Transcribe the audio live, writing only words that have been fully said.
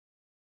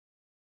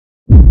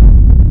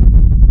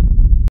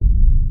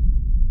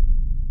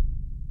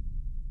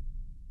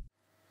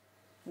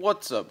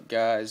What's up,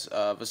 guys?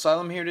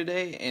 Vesylum here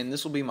today, and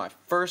this will be my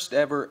first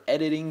ever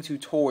editing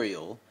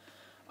tutorial.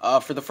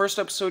 For the first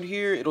episode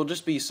here, it'll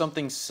just be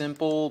something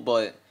simple,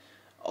 but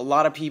a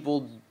lot of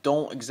people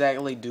don't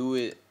exactly do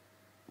it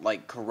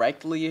like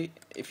correctly,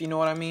 if you know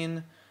what I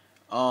mean.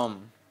 But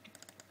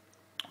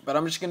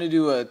I'm just gonna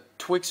do a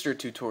Twixtor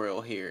tutorial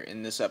here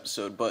in this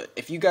episode. But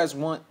if you guys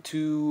want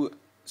to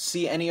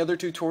see any other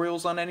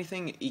tutorials on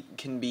anything, it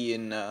can be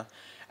in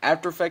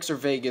After Effects or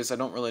Vegas. I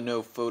don't really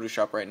know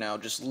Photoshop right now.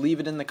 Just leave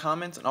it in the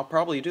comments and I'll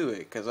probably do it,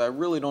 because I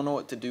really don't know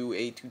what to do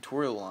a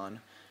tutorial on.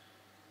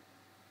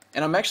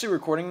 And I'm actually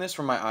recording this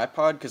from my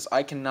iPod because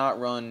I cannot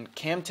run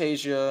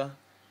Camtasia,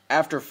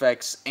 After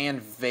Effects, and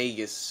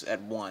Vegas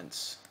at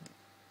once.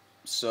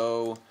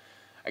 So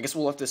I guess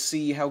we'll have to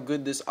see how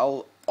good this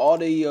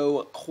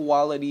audio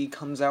quality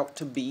comes out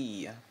to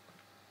be.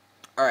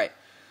 Alright.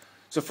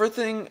 So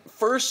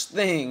first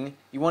thing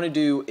you want to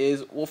do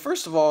is, well,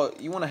 first of all,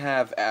 you want to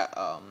have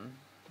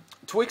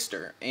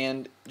Twixtor,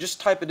 and just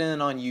type it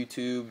in on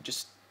YouTube,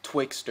 just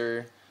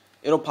Twixtor,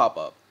 it'll pop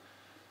up.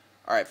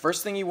 Alright,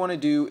 first thing you want to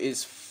do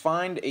is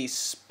find a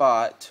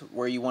spot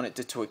where you want it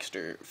to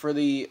Twixtor.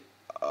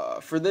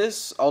 For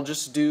this, I'll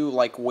just do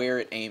like where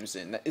it aims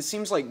in. It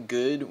seems like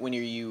good when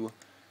you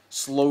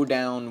slow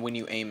down when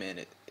you aim in.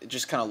 It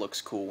just kind of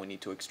looks cool when you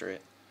Twixtor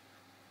it.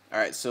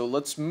 Alright, so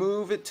let's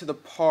move it to the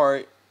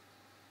part.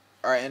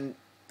 Alright, and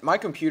my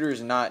computer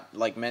is not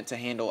like meant to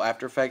handle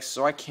After Effects,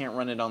 so I can't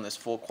run it on this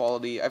full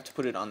quality. I have to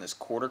put it on this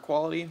quarter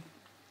quality.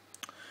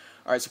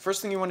 Alright, so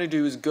first thing you want to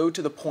do is go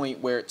to the point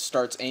where it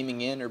starts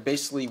aiming in, or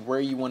basically where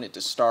you want it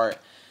to start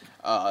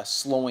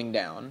slowing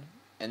down.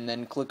 And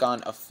then click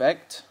on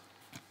Effect,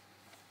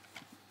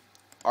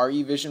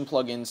 RE Vision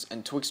Plugins,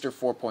 and Twixtor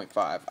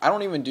 4.5. I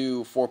don't even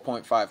do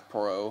 4.5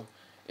 Pro.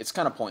 It's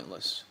kind of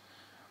pointless.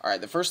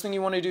 Alright, the first thing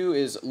you want to do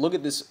is look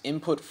at this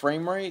input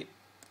frame rate.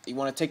 You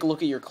want to take a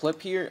look at your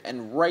clip here,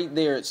 and right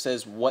there it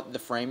says what the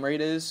frame rate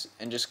is,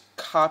 and just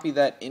copy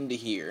that into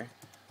here.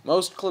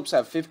 Most clips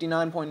have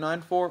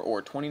 59.94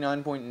 or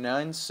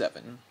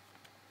 29.97.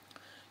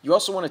 You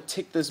also want to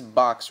tick this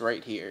box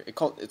right here.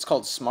 It's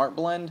called Smart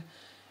Blend,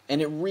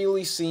 and it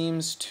really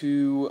seems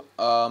to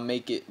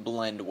make it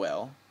blend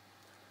well.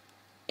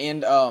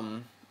 And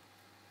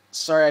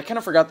sorry, I kind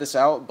of forgot this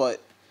out,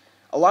 but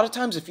a lot of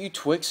times if you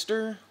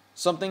Twixtor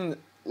something,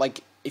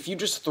 like if you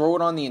just throw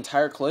it on the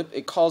entire clip,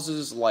 it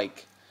causes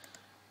like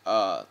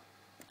kind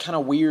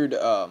of weird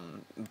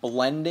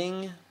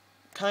blending,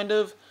 kind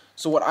of.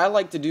 So what I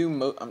like to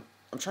do,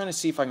 I'm trying to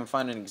see if I can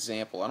find an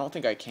example. I don't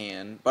think I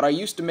can, but I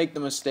used to make the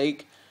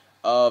mistake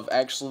of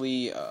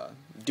actually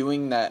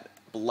doing that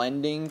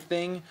blending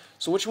thing.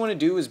 So what you want to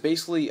do is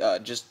basically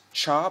just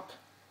chop.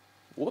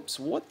 Whoops,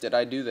 what did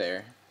I do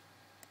there?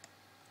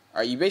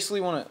 Alright, you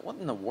basically want to, what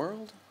in the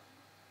world?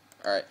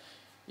 Alright,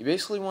 you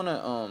basically want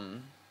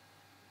to,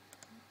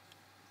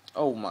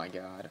 oh my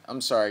god,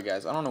 I'm sorry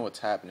guys, I don't know what's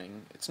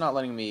happening. It's not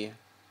letting me,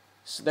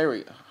 so there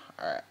we go.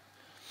 Alright.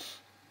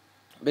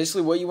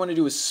 Basically what you want to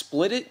do is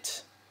split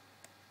it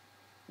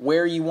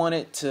where you want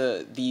it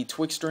to, the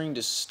Twixtoring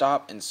to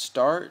stop and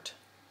start.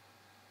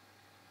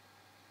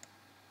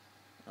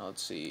 Now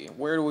let's see,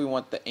 where do we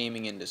want the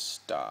aiming in to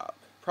stop?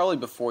 Probably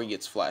before he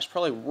gets flashed,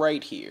 probably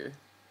right here.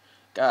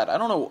 God, I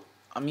don't know,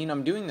 I mean,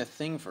 I'm doing the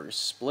thing for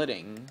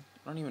splitting.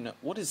 I don't even know,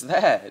 what is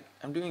that?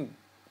 I'm doing,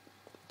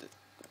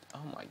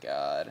 oh my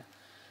god.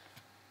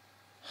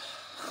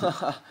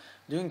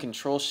 Doing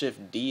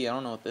Control-Shift-D, I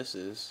don't know what this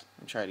is.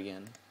 Let me try it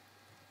again.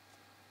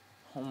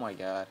 Oh my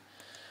god.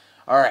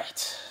 Alright,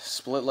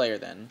 split layer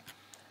then.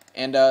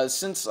 And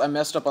since I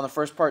messed up on the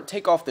first part,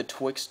 take off the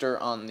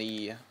Twixtor on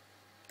the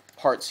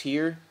parts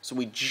here, so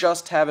we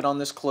just have it on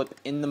this clip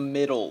in the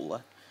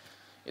middle.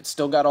 It's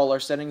still got all our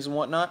settings and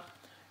whatnot.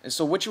 And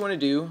so what you want to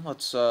do,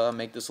 let's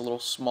make this a little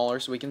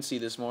smaller so we can see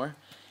this more,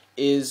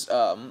 is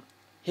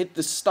hit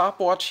the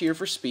stopwatch here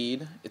for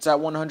speed. It's at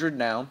 100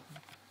 now.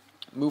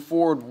 Move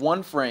forward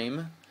one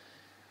frame.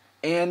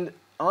 And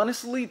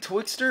honestly,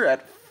 Twixtor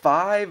at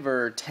 5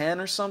 or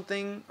 10 or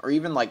something, or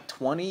even like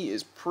 20,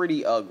 is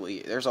pretty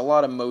ugly. There's a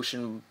lot of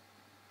motion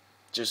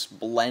just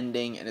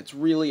blending, and it's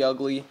really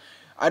ugly.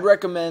 I'd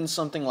recommend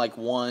something like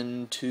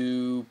 1,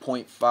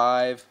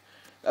 2.5.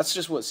 That's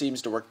just what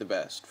seems to work the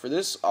best. For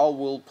this,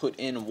 we'll put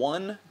in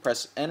 1,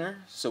 press enter,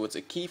 so it's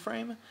a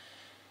keyframe.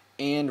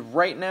 And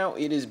right now,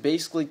 it is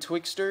basically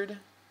Twixtored.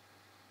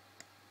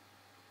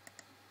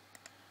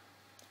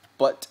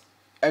 But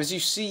as you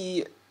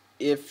see,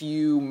 if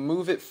you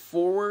move it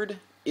forward,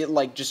 it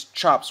like just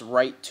chops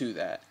right to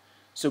that.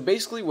 So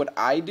basically what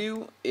I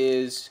do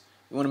is,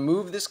 you want to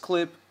move this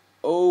clip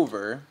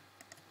over,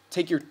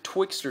 take your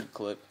Twixtored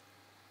clip,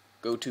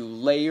 go to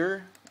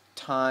Layer,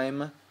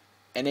 Time,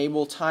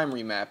 Enable Time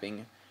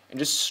Remapping, and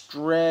just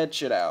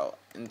stretch it out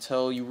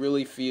until you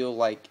really feel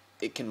like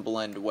it can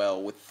blend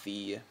well with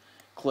the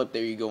clip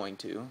that you're going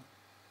to.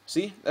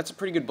 See? That's a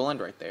pretty good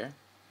blend right there.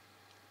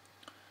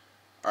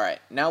 Alright,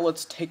 now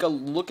let's take a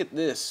look at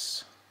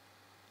this.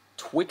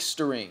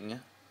 Twixtoring.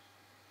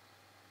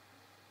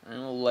 And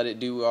we'll let it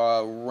do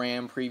a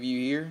RAM preview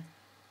here.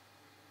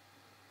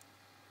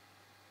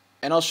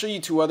 And I'll show you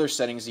two other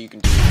settings that you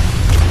can do.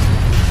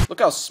 Look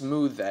how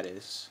smooth that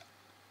is.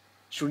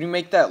 Should we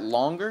make that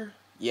longer?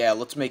 Yeah,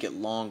 let's make it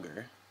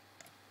longer.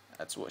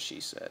 That's what she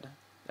said.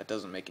 That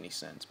doesn't make any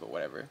sense, but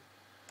whatever.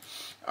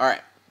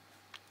 Alright.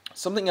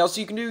 Something else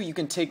you can do, you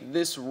can take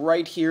this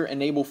right here,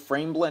 enable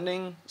frame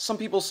blending. Some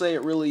people say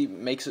it really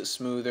makes it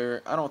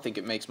smoother. I don't think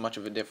it makes much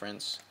of a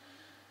difference.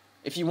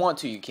 If you want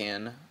to, you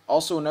can.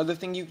 Also, another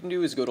thing you can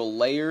do is go to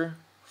Layer,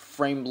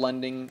 Frame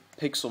Blending,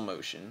 Pixel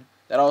Motion.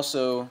 That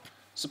also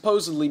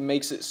supposedly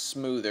makes it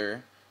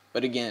smoother,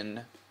 but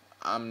again,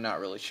 I'm not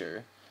really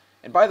sure.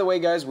 And by the way,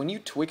 guys, when you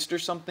Twixtor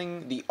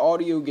something, the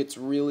audio gets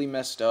really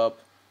messed up,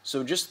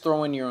 so just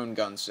throw in your own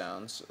gun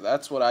sounds.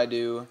 That's what I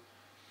do.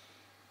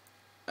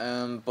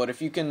 But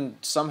if you can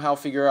somehow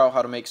figure out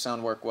how to make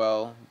sound work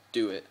well,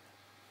 do it.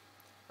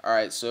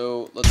 Alright,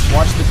 so let's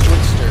watch the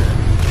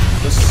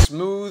Twixtor. The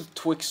smooth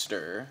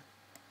Twixtor.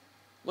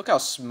 Look how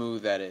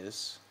smooth that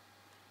is.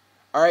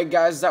 Alright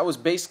guys, that was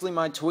basically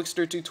my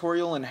Twixtor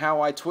tutorial and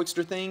how I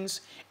Twixtor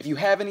things. If you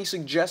have any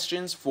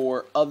suggestions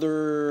for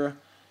other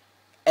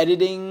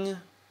editing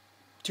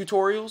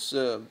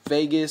tutorials,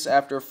 Vegas,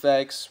 After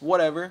Effects,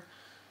 whatever,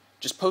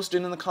 just post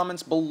it in the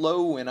comments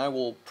below and I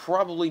will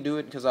probably do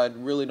it because I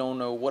really don't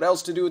know what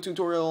else to do a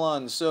tutorial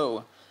on.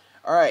 So,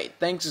 alright,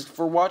 thanks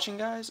for watching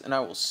guys, and I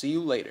will see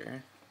you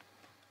later.